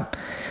ริงๆครับ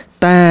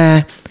แต่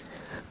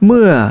เ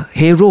มื่อ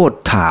เฮโรด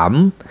ถาม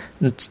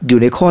อยู่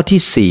ในข้อ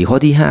ที่4ข้อ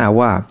ที่5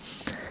ว่า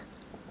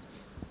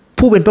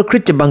ผู้เป็นพระคริ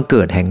สต์จะบังเ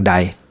กิดแห่งใด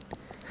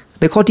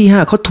ในข้อที่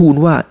5เขาทูล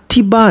ว่า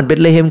ที่บ้านเบธ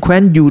เลเฮมแคว้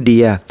นยูเดี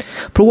ย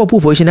เพราะว่าผู้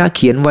เผยชนะเ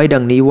ขียนไว้ดั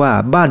งนี้ว่า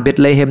บ้านเบธ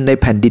เลเฮมใน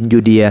แผ่นดินยู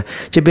เดีย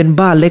จะเป็น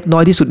บ้านเล็กน้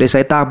อยที่สุดในส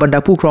ายตาบรรดา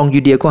ผู้ครอง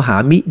ยูเดียก็หา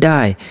มิได้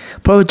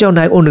เพราะเจ้าน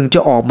ายองค์หนึ่งจะ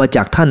ออกมาจ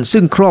ากท่าน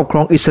ซึ่งครอบคร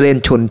องอิสราเอล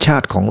ชนชา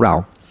ติของเรา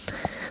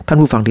ท่าน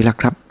ผู้ฟังที่รัก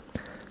ครับ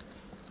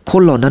ค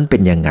นเหล่านั้นเป็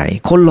นยังไง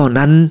คนเหล่า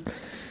นั้น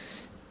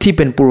ที่เ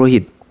ป็นปุโรหิ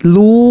ต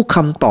รู้ค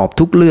ำตอบ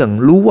ทุกเรื่อง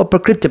รู้ว่าพร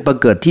ะคริสต์จะบัง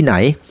เกิดที่ไหน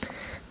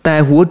แต่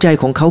หัวใจ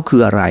ของเขาคื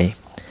ออะไร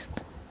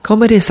เขา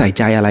ไม่ได้ใส่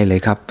ใจอะไรเลย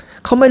ครับ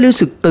เขาไม่รู้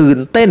สึกตื่น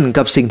เต้น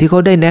กับสิ่งที่เขา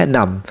ได้แนะน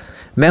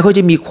ำแม้เขาจ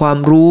ะมีความ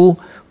รู้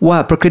ว่า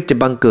พระคริสต์จะ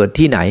บังเกิด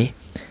ที่ไหน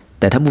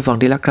แต่ท่านผู้ฟัง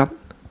ที่รักครับ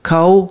เข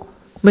า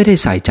ไม่ได้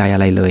ใส่ใจอะ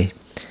ไรเลย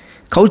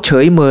เขาเฉ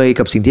ยเมย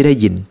กับสิ่งที่ได้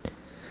ยิน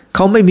เข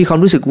าไม่มีความ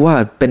รู้สึกว่า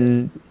เ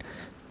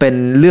ป็น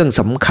เรื่อง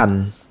สำคัญ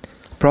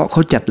เพราะเข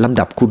าจัดลำ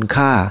ดับคุณ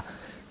ค่า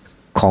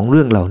ของเ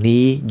รื่องเหล่า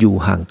นี้อยู่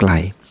ห่างไกล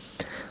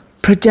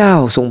พระเจ้า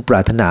ทรงปร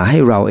ารถนาให้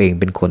เราเอง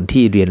เป็นคน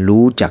ที่เรียน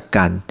รู้จากก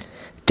าร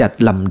จัด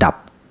ลำดับ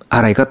อ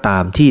ะไรก็ตา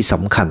มที่ส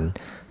ำคัญ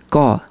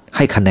ก็ใ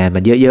ห้คะแนนมั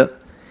นเยอะ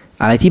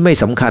ๆอะไรที่ไม่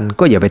สำคัญ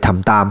ก็อย่าไปท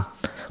ำตาม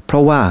เพรา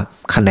ะว่า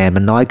คะแนน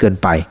มันน้อยเกิน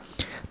ไป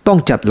ต้อง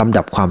จัดลำ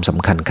ดับความส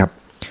ำคัญครับ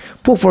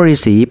พวกฟาริ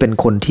สีเป็น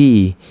คนที่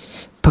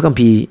พระคัม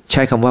ภีร์ใ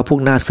ช้คำว่าพวก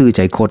หน้าซื่อใ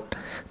จคด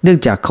เนื่อง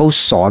จากเขา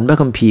สอนพระ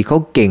คัมภีร์เขา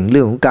เก่งเ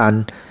รื่องของการ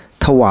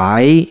ถวา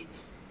ย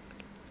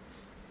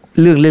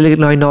เรื่องเล็ก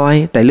ๆน้อย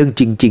ๆแต่เรื่อง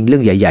จริงๆเรื่อ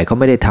งใหญ่ๆเขา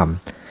ไม่ได้ท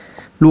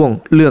ำเ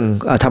รื่อง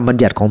ธรรมบัญ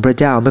ญัติของพระ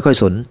เจ้าไม่ค่อย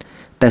สน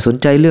แต่สน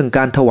ใจเรื่องก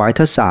ารถวายท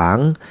ศสาง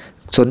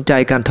สนใจ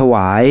การถว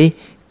าย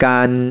กา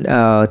ร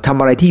ทำ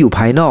อะไรที่อยู่ภ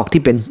ายนอก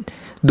ที่เป็น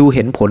ดูเ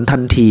ห็นผลทั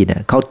นทีเนี่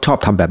ยเขาชอบ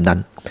ทำแบบนั้น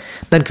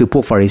นั่นคือพ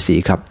วกฟาริสี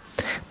ครับ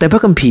แต่พร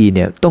ะคัมภีร์เ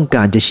นี่ยต้องก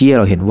ารจะชี้ให้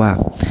เราเห็นว่า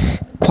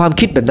ความ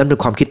คิดแบบนั้นเป็น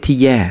ความคิดที่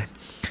แย่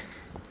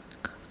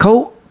เขา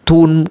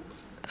ทูล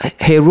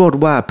เฮโรด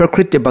ว่าพระค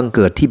ริสต์จะบังเ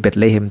กิดที่เบธ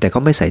เลเฮมแต่เข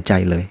าไม่ใส่ใจ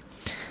เลย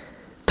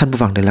ท่านผู้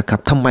ฟังได้แล้วครั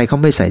บทำไมเขา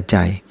ไม่ใส่ใจ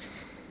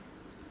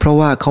เพราะ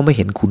ว่าเขาไม่เ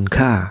ห็นคุณ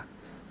ค่า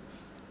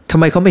ทำ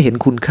ไมเขาไม่เห็น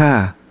คุณค่า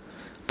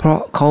เพราะ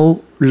เขา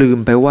ลืม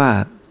ไปว่า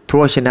พระ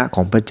วจนะข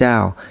องพระเจ้า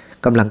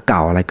กำลังกล่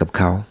าวอะไรกับเ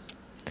ขา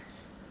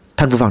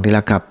ท่านผู้ฟังได้แ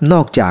ล้วครับน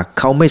อกจาก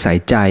เขาไม่ใส่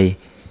ใจ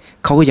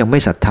เขาก็ยังไม่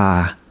ศรัทธา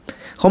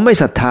เขาไม่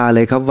ศรัทธาเล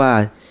ยครับว่า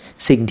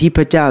สิ่งที่พ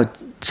ระเจ้า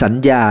สัญ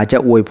ญาจะ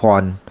อวยพ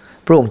ร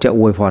พระองค์จะอ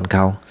วยพรเข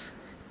า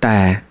แต่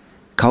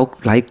เขา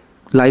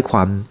ไร้คว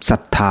ามศรั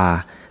ทธา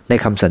ใน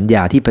คำสัญญ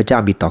าที่พระเจ้า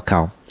มีต่อเข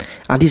า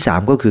อันที่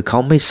3ก็คือเขา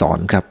ไม่สอน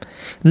ครับ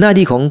หน้า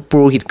ที่ของปุ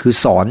โรหิตคือ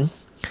สอน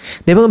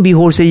ในพระคัมภีร์โ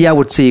ฮเซยาบ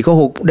ท4ข้อ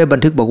6ได้บัน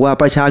ทึกบอกว่า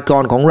ประชาก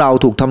รของเรา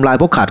ถูกทำลายเ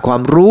พราะขาดควา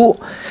มรู้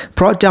เพ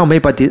ราะเจ้าไม่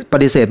ป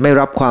ฏิเสธไม่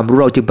รับความรู้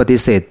เราจึงปฏิ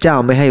เสธเจ้า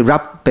ไม่ให้รั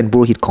บเป็นปุ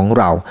โรหิตของ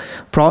เรา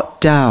เพราะ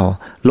เจ้า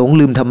หลง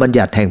ลืมธรรมบัญ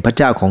ญัติแห่งพระ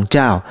เจ้าของเ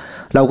จ้า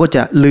เราก็จ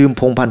ะลืม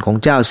พงศ์พันธุ์ของ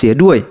เจ้าเสีย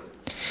ด้วย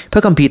พร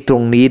ะคัมภีร์ตร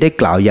งนี้ได้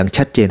กล่าวอย่าง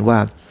ชัดเจนว่า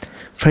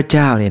พระเ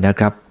จ้าเนี่ยนะ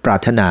ครับปรา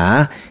รถนา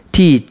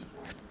ที่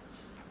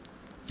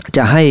จ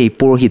ะให้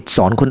ปุโรหิตส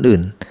อนคนอื่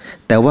น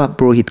แต่ว่า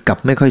ปุโรหิตกลับ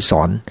ไม่ค่อยส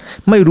อน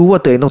ไม่รู้ว่า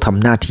ตัวเองต้องท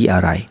ำหน้าที่อะ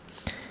ไร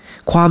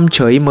ความเฉ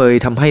ยเมย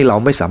ทำให้เรา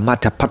ไม่สามารถ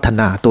จะพัฒ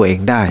นาตัวเอง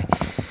ได้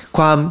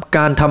ก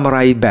ารทำอะไร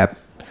แบบ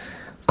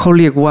เขา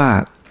เรียกว่า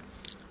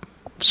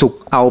สุก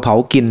เอาเผา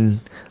กิน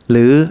ห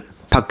รือ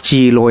ผัก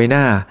ชีโรยห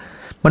น้า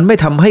มันไม่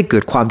ทำให้เกิ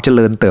ดความเจ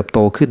ริญเติบโต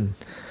ขึ้น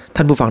ท่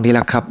านผู้ฟังนี่แหล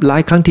ะครับหลา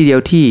ยครั้งทีเดียว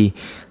ที่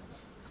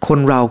คน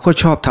เราก็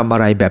ชอบทำอะ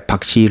ไรแบบผั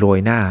กชีโรย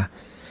หน้า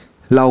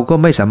เราก็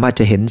ไม่สามารถ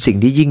จะเห็นสิ่ง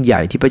ที่ยิ่งให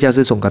ญ่ที่พระเจ้า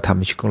ทรงกระทำ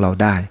ในชีวิตของเรา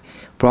ได้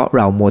เพราะเ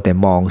รามัวแต่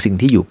มองสิ่ง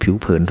ที่อยู่ผิว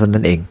เผินเท่า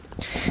นั้นเอง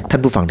ท่า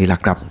นผู้ฟังที่รั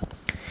กครับ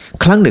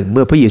ครั้งหนึ่งเ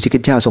มื่อพระเยซูคริ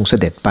สต์เจ้าทรงเส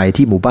ด็จไป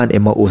ที่หมู่บ้านเอ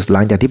มมาอุสห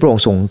ลังจากที่พระอง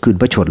ค์ทรงคืน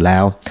พระชนม์แล้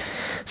ว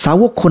สา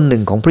วกคนหนึ่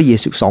งของพระเย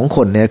ซู2ค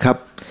นนะครับ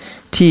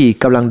ที่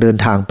กำลังเดิน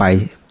ทางไป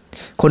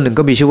คนหนึ่ง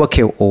ก็มีชื่อว่าเค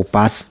ลโอ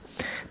ปัส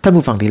ท่าน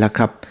ผู้ฟังที่รัก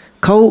ครับ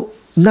เขา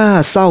หน้า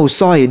เศร้า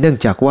ส้อยเนื่อง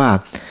จากว่า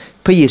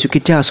พระเยซูคริ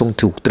สต์เจ้าทรง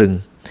ถูกตรึง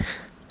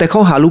แต่เขา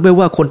หารู้ไหม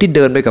ว่าคนที่เ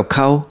ดินไปกับเข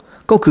า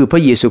ก็คือพร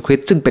ะเยซูคริส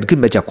ต์ซึ่งเป็นขึ้น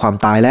มาจากความ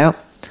ตายแล้ว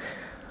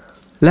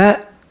และ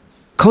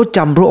เขาจ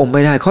ำพระองค์ไ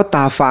ม่ได้เขาต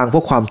าฟางเพรา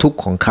ะความทุกข์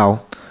ของเขา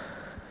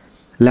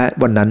และ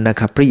วันนั้นนะ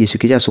ครับพระเยซู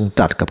คริสต์ทรงต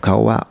รัสกับเขา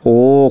ว่าโอ้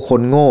ค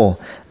นโง่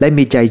และ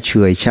มีใจเ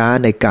ฉื่อยช้า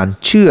ในการ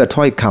เชื่อ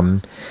ถ้อยค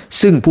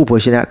ำซึ่งผู้เผ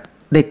ยชนะ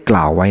ได้ก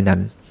ล่าวไว้นั้น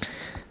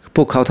พ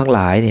วกเขาทั้งหล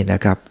ายเนี่ยน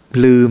ะครับ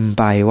ลืม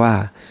ไปว่า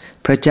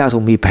พระเจ้าทร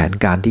งมีแผน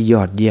การที่ย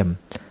อดเยี่ยม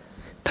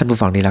ท่านผู้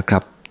ฟังนี่แหละครั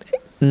บ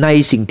ใน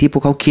สิ่งที่พว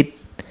กเขาคิด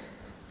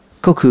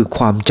ก็คือค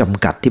วามจ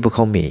ำกัดที่พวกเข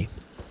ามี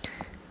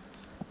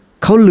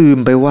เขาลืม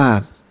ไปว่า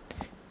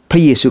พร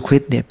ะเยซูคริ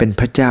สต์เนี่ยเป็น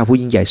พระเจ้าผู้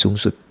ยิ่งใหญ่สูง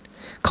สุด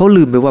เขา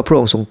ลืมไปว่าพระ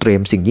องค์ทรงเตรีย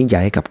มสิ่งยิ่งใหญ่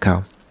ให้กับเขา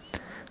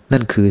นั่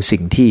นคือสิ่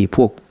งที่พ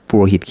วกปุโ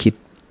รหิตคิด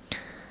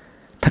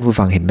ท่านผู้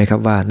ฟังเห็นไหมครั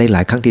บว่าในหล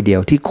ายครั้งทีเดีย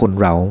วที่คน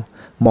เรา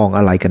มองอ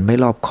ะไรกันไม่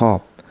รอบคอบ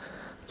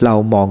เรา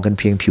มองกัน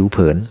เพียงผิวเ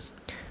ผิน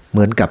เห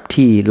มือนกับ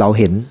ที่เรา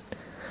เห็น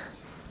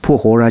พวก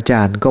โหราจ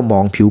ารย์ก็ม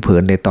องผิวเผิ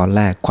นในตอนแ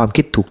รกความ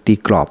คิดถูกตี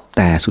กรอบแ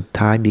ต่สุด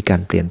ท้ายมีกา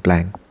รเปลี่ยนแปล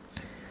ง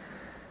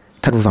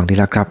ท่านผู้ฟังที่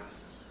รักครับ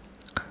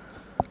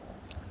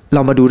เร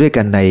ามาดูด้วย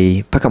กันใน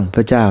พระคำพ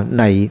ระเจ้า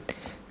ใน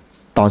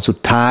ตอนสุด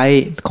ท้าย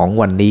ของ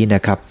วันนี้น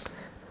ะครับ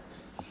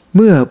เ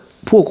มื่อ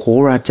พวกโห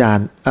ราจาร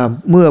ย์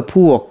เมื่อพ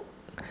วก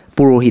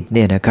ปุโรหิตเ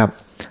นี่ยนะครับ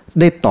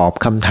ได้ตอบ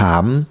คำถา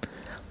ม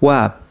ว่า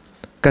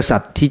กษัต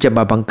ริย์ที่จะม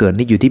าบังเกิด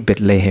นี่อยู่ที่เบธ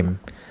เลเฮม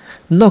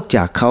นอกจ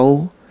ากเขา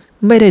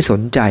ไม่ได้ส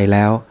นใจแ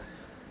ล้ว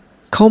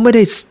เขาไม่ไ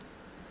ด้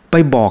ไป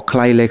บอกใค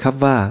รเลยครับ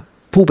ว่า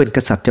ผู้เป็นก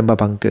ษัตริย์จะมา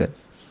บังเกิด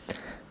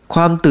คว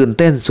ามตื่นเ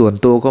ต้นส่วน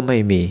ตัวก็ไม่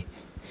มี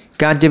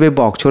การจะไป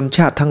บอกชนช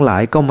าติทั้งหลา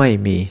ยก็ไม่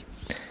มี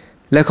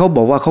และเขาบ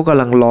อกว่าเขาก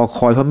ำลังรอค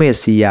อยพระเมส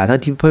สิยาทั้ง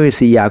ที่พระเมส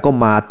สิยาก็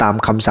มาตาม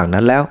คำสั่ง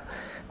นั้นแล้ว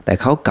แต่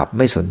เขากลับไ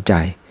ม่สนใจ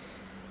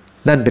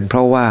นั่นเป็นเพร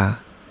าะว่า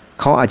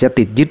เขาอาจจะ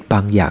ติดยึดบา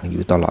งอย่างอ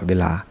ยู่ตลอดเว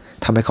ลา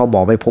ทำให้เขาม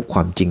องไม่พบคว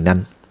ามจริงนั้น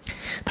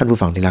ท่านผู้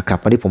ฟังที่รักครับ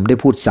วันนี้ผมได้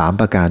พูด3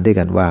ประการด้วย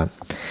กันว่า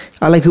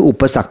อะไรคืออุ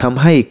ปสรรคท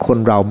ำให้คน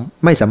เรา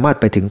ไม่สามารถ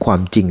ไปถึงควา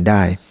มจริงไ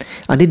ด้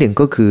อันที่1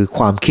ก็คือค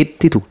วามคิด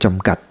ที่ถูกจ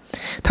ำกัด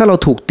ถ้าเรา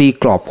ถูกตี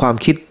กรอบความ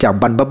คิดจาก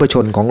บรรพช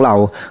นของเรา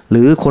ห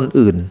รือคน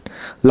อื่น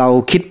เรา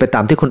คิดไปต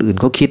ามที่คนอื่น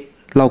เขาคิด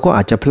เราก็อ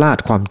าจจะพลาด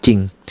ความจริง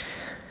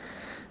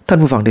ท่าน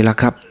ผู้ฟังที่รัก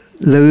ครับ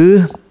หรือ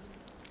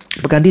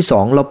ประการที่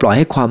2เราปล่อยใ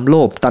ห้ความโล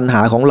ภตัณห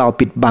าของเรา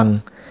ปิดบัง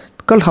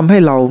ก็ทำให้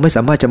เราไม่ส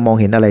ามารถจะมอง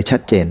เห็นอะไรชั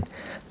ดเจน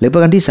หรือปร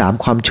ะการที่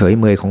3ความเฉย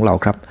เมยของเรา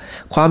ครับ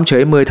ความเฉ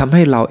ยเมยทำใ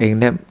ห้เราเอง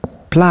เนี่ย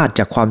พลาด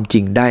จากความจริ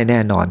งได้แน่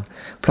นอน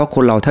เพราะค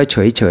นเราถ้าเ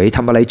ฉยท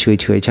ำอะไรเฉ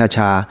ยช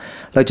า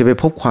เราจะไป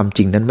พบความจ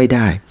ริงนั้นไม่ไ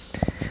ด้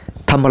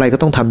ทำอะไรก็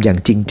ต้องทำอย่าง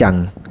จริงจัง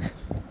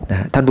น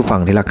ะท่านผู้ฟั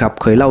งนี่แหละครับ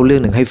เคยเล่าเรื่อ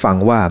งหนึ่งให้ฟัง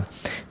ว่า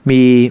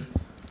มี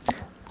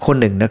คน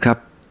หนึ่งนะครับ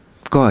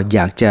ก็อย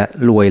ากจะ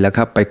รวยแล้วค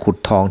รับไปขุด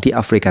ทองที่แ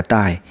อฟริกาใ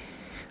ต้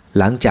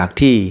หลังจาก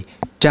ที่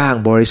จ้าง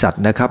บริษัท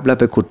นะครับแล้ว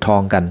ไปขุดทอ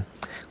งกัน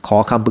ขอ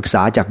คำปรึกษ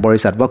าจากบริ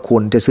ษัทว่าคว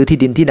รจะซื้อที่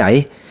ดินที่ไหน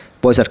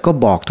บริษัทก็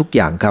บอกทุกอ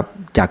ย่างครับ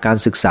จากการ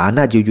ศึกษา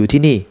น่าอยู่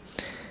ที่นี่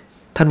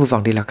ท่านผู้ฟั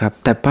งดีแล้วครับ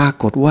แต่ปรา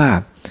กฏว่า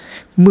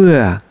เมื่อ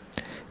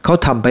เขา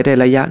ทำไปได้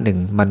ระยะหนึ่ง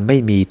มันไม่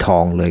มีทอ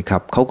งเลยครั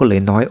บเขาก็เลย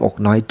น้อยอก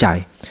น้อยใจ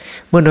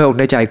เมื่อน้อยอก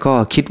น้อยใจก็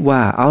คิดว่า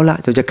เอาละ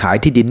จะขาย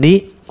ที่ดินนี้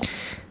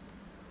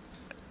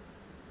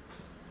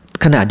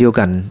ขณะเดียว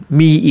กัน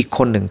มีอีกค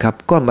นหนึ่งครับ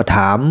ก็มาถ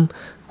าม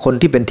คน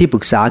ที่เป็นที่ปรึ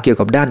กษาเกี่ยว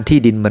กับด้านที่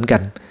ดินเหมือนกั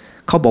น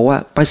เขาบอกว่า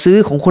ไปซื้อ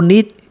ของคน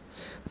นี้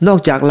นอก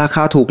จากราค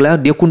าถูกแล้ว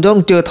เดี๋ยวคุณต้อ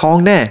งเจอทอง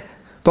แน่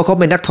เพราะเขา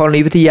เป็นนักธรณี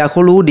วิทยาเข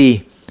ารู้ดี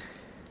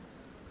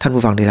ท่าน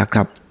ผู้ฟังดีแล้วค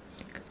รับ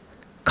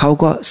เขา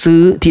ก็ซื้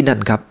อที่นั่น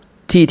ครับ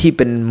ที่เ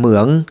ป็นเหมื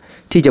อง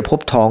ที่จะพบ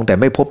ทองแต่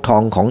ไม่พบทอ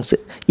งของ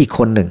อีกค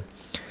นหนึ่ง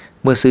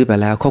เมื่อซื้อไป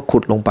แล้วเขาขุ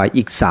ดลงไป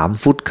อีก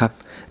3 ฟุตครับ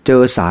เจ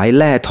อสาย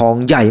แร่ทอง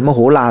ใหญ่มโห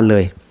ฬารเล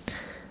ย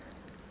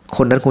ค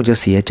นนั้นคงจะ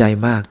เสียใจ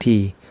มากที่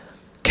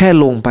แค่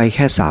ลงไปแ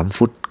ค่3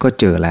 ฟุตก็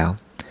เจอแล้ว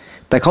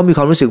แต่เขามีค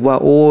วามรู้สึกว่า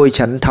โอ้ย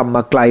ฉันทำม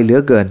าไกลเหลือ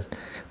เกิน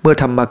เมื่อ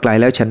ทำมาไกล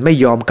แล้วฉันไม่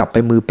ยอมกลับไป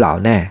มือเปล่า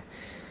แน่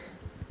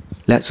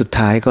และสุด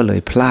ท้ายก็เลย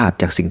พลาด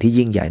จากสิ่งที่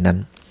ยิ่งใหญ่นั้น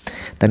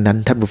ดังนั้น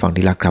ท่านผู้ฟัง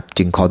ที่รักครับ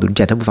จึงขอดุลใ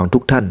จท่านผู้ฟังทุ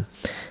กท่าน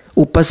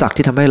อุปสรรค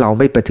ที่ทำให้เรา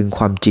ไม่ไปถึงค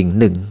วามจริง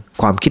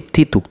 1. ความคิด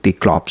ที่ถูกตี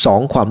กรอบ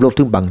 2. ความโลภ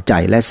ที่บังใจ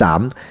และ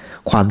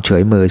 3. ความเฉ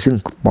ยเมยซึ่ง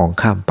มอง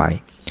ข้ามไป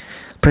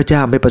พระเจ้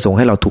าไม่ประสงค์ใ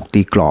ห้เราถูก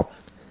ตีกรอบ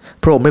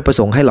พระองค์ไม่ประ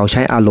สงค์ให้เราใ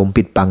ช้อารมณ์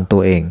ปิดบังตั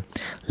วเอง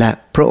และ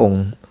พระอง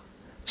ค์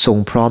ทรง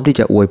พร้อมที่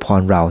จะอวยพ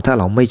รเราถ้า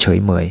เราไม่เฉย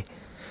เมย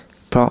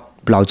เพราะ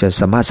เราจะ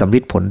สามารถสำเร็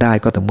จผลได้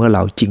ก็ต่อเมื่อเร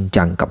าจริง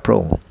จังกับพระอ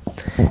งค์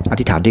อ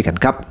ธิษฐานด้วยกัน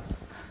ครับ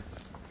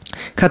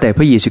ข้าแต่พ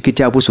ระเยซูคริสต์เ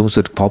จ้าผู้สูง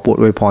สุดขอโปรด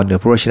อวยพรเหนือ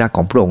พระวจนะข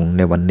องพระองค์ใ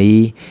นวันนี้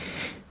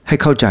ให้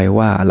เข้าใจ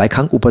ว่าหลายค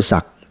รั้งอุปสร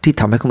รคที่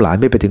ทำให้ข้าพเจ้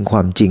าไม่ไปถึงคว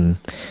ามจริง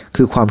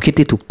คือความคิด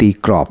ที่ถูกตี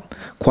กรอบ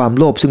ความ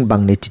โลภซึ่งบั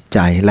งในจิตใจ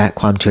และ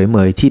ความเฉยเม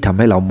ยที่ทำใ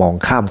ห้เรามอง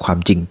ข้ามความ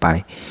จริงไป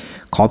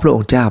ขอพระอ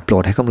งค์เจ้าโปร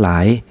ดให้ข้าพเจ้า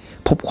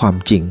พบความ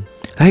จริง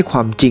และให้คว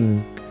ามจริง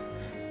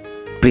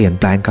เปลี่ยน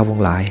แปลงข้าพเ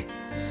จ้า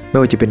ไม่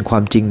ว่าจะเป็นควา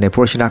มจริงในพร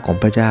ะวจนะของ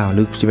พระเจ้าห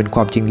รือจะเป็นคว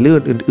ามจริงเรื่อ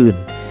งอื่น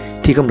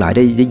ๆที่ข้าพเจ้าไ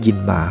ด้ยิน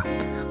มา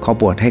ขอโ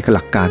ปรดให้ห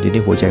ลักการอยู่ใน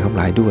หัวใจข้าพเ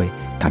จ้าด้วย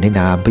ฐานใน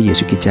นามพระเย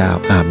ซูคริสต์เจ้า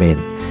อาเมน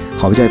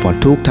ขอพระเจ้าอวยพร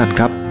ทุกท่าน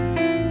ครับ